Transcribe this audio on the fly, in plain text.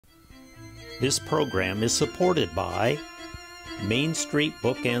This program is supported by Main Street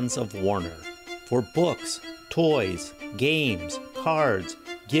Bookends of Warner for books, toys, games, cards,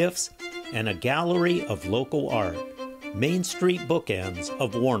 gifts, and a gallery of local art. Main Street Bookends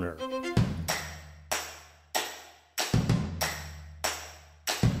of Warner.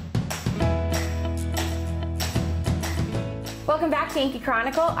 Welcome back to Yankee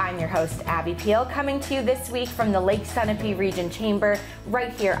Chronicle. I'm your host, Abby Peel, coming to you this week from the Lake Sunapee Region Chamber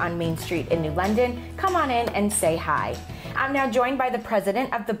right here on Main Street in New London. Come on in and say hi. I'm now joined by the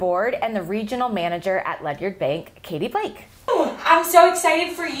president of the board and the regional manager at Ledyard Bank, Katie Blake. I'm so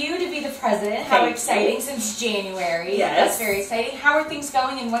excited for you to be the president. How Thank exciting, you. since January. Yes. That's very exciting. How are things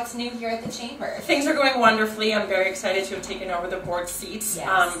going and what's new here at the chamber? Things are going wonderfully. I'm very excited to have taken over the board seats.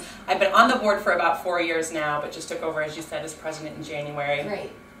 Yes. I've been on the board for about 4 years now, but just took over, as you said, as president in January.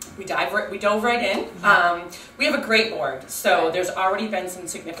 Great. We dove right in. Yeah. We have a great board, so Right. there's already been some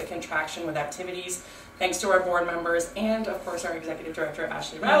significant traction with activities, thanks to our board members and, of course, our executive director,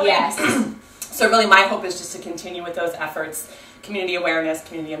 Ashley Rowley. Yes. So really my hope is just to continue with those efforts, community awareness,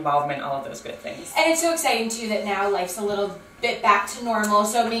 community involvement, all of those good things. And it's so exciting, too, that now life's a little bit back to normal,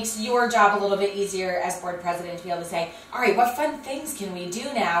 so it makes your job a little bit easier as board president to be able to say, all right, what fun things can we do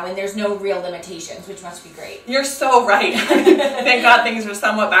now? And there's no real limitations, which must be great. You're so right. Thank God things are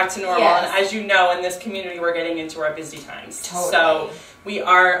somewhat back to normal. Yes. And as you know, in this community, we're getting into our busy times. Totally. So we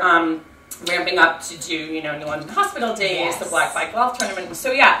are ramping up to do, New London Hospital Days, Yes. the Black Flag Golf Tournament.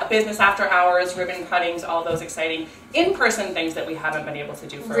 So yeah, a business after hours, ribbon cuttings, all those exciting in-person things that we haven't been able to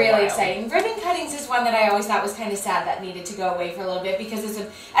do for a while. Really exciting. Ribbon cuttings is one that I always thought was kind of sad that needed to go away for a little bit, because as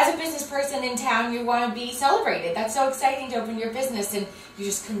a business person in town, you want to be celebrated. That's so exciting to open your business, and you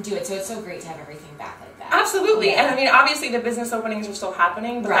just couldn't do it. So it's so great to have everything back like that. Absolutely. Yeah. And I mean, obviously the business openings are still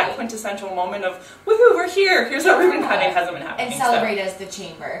happening, but Right. that quintessential moment of, woohoo, we're here, here's our ribbon cutting hasn't been happening. And celebrate as the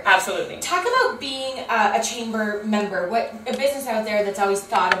chamber. Absolutely. Talk about being a chamber member. What a business out there that's always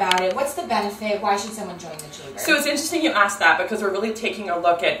thought about it. What's the benefit? Why should someone join the chamber? So it's interesting you asked that, because we're really taking a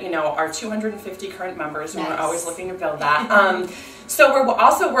look at, our 250 current members, and Nice. we're always looking to build that. So we're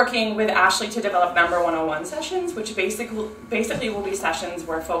also working with Ashley to develop Member 101 sessions, which basically will be sessions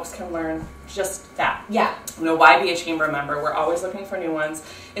where folks can learn just that. Yeah. Why be a chamber member? We're always looking for new ones.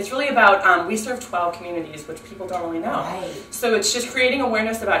 It's really about, we serve 12 communities, which people don't really know. Right. So it's just creating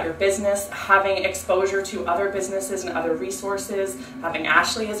awareness about your business, having exposure to other businesses and other resources, having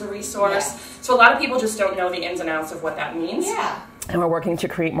Ashley as a resource. Yes. So a lot of people just don't know the ins and outs of what that means. Yeah. And we're working to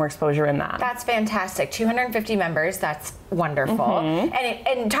create more exposure in that. That's fantastic. 250 members. That's wonderful.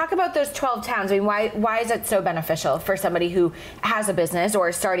 And talk about those 12 towns. I mean, why is it so beneficial for somebody who has a business or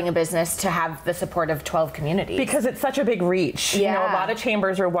is starting a business to have the support of 12 communities? Because it's such a big reach. Yeah. A lot of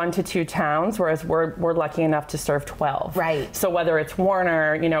chambers are 1 to 2 towns, whereas we're lucky enough to serve 12. Right. So whether it's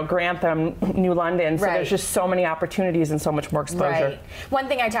Warner, Grantham, New London, so Right. there's just so many opportunities and so much more exposure. Right. One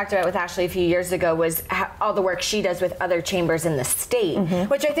thing I talked about with Ashley a few years ago was all the work she does with other chambers in the state,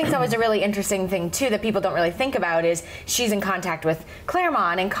 which I think is always a really interesting thing too that people don't really think about, is she's in contact with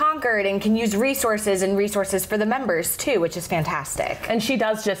Claremont and Concord and can use resources for the members too, which is fantastic. And she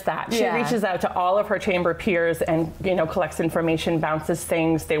does just that. She Yeah. reaches out to all of her chamber peers and, collects information, bounces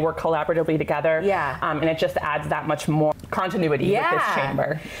things. They work collaboratively together. Yeah. And it just adds that much more continuity with this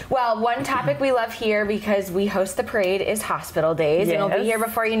chamber. Well, one topic we love here, because we host the parade, is hospital days. And it'll be Yes. here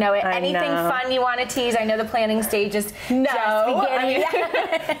before you know it. I Anything know. fun you want to tease? I know the planning stage is just beginning.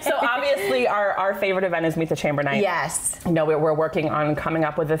 So obviously our favorite event is Meet the Chamber Night. Yes. We're working on coming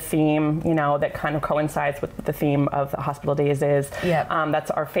up with a theme, that kind of coincides with what the theme of the hospital days is. Yep.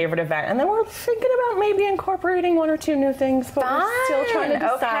 That's our favorite event. And then we're thinking about maybe incorporating 1 or 2 new things, but we're still trying to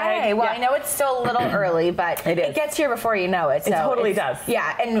decide. Okay. Well, Yeah. I know it's still a little early, but It is. it gets here before you know it. So It totally does.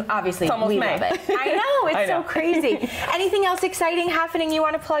 Yeah, and obviously It's almost we May. love it. I know, it's I so know. crazy. Anything else exciting happening you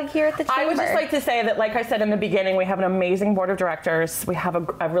want to plug here at the chamber? I would just like to say that, like I said in the beginning, we have an amazing board of directors. We have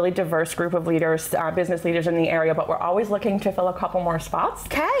a really diverse group of leaders, business leaders in the area, but we're always looking to fill a couple more spots.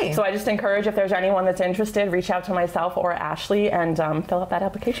 Okay. So I just encourage, if there's anyone that's interested, reach out to myself or Ashley and fill out that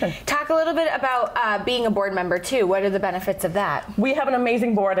application. Talk a little bit about being a board member too. What are the benefits of that? We have an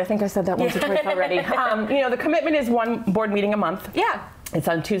amazing board. I think I said that once or twice already. The commitment is 1 board meeting a month. Yeah. It's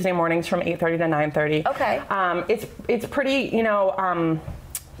on Tuesday mornings from 8:30 to 9:30. Okay. It's pretty,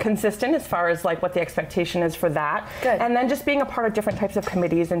 consistent as far as like what the expectation is for that. Good. And then just being a part of different types of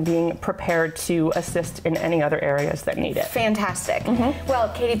committees and being prepared to assist in any other areas that need it. Fantastic. Well,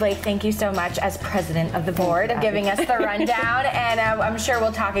 Katie Blake, thank you so much as president of the board of giving us the rundown, and I'm sure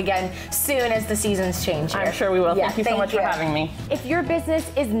we'll talk again soon as the seasons change here. I'm sure we will. Yeah, Thank you so much for having me. If your business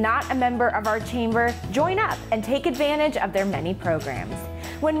is not a member of our chamber, join up and take advantage of their many programs.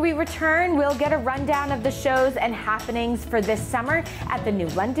 When we return, we'll get a rundown of the shows and happenings for this summer at the New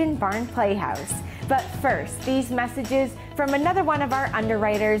London Barn Playhouse. But first, these messages from another one of our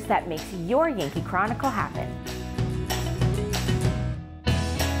underwriters that makes your Yankee Chronicle happen.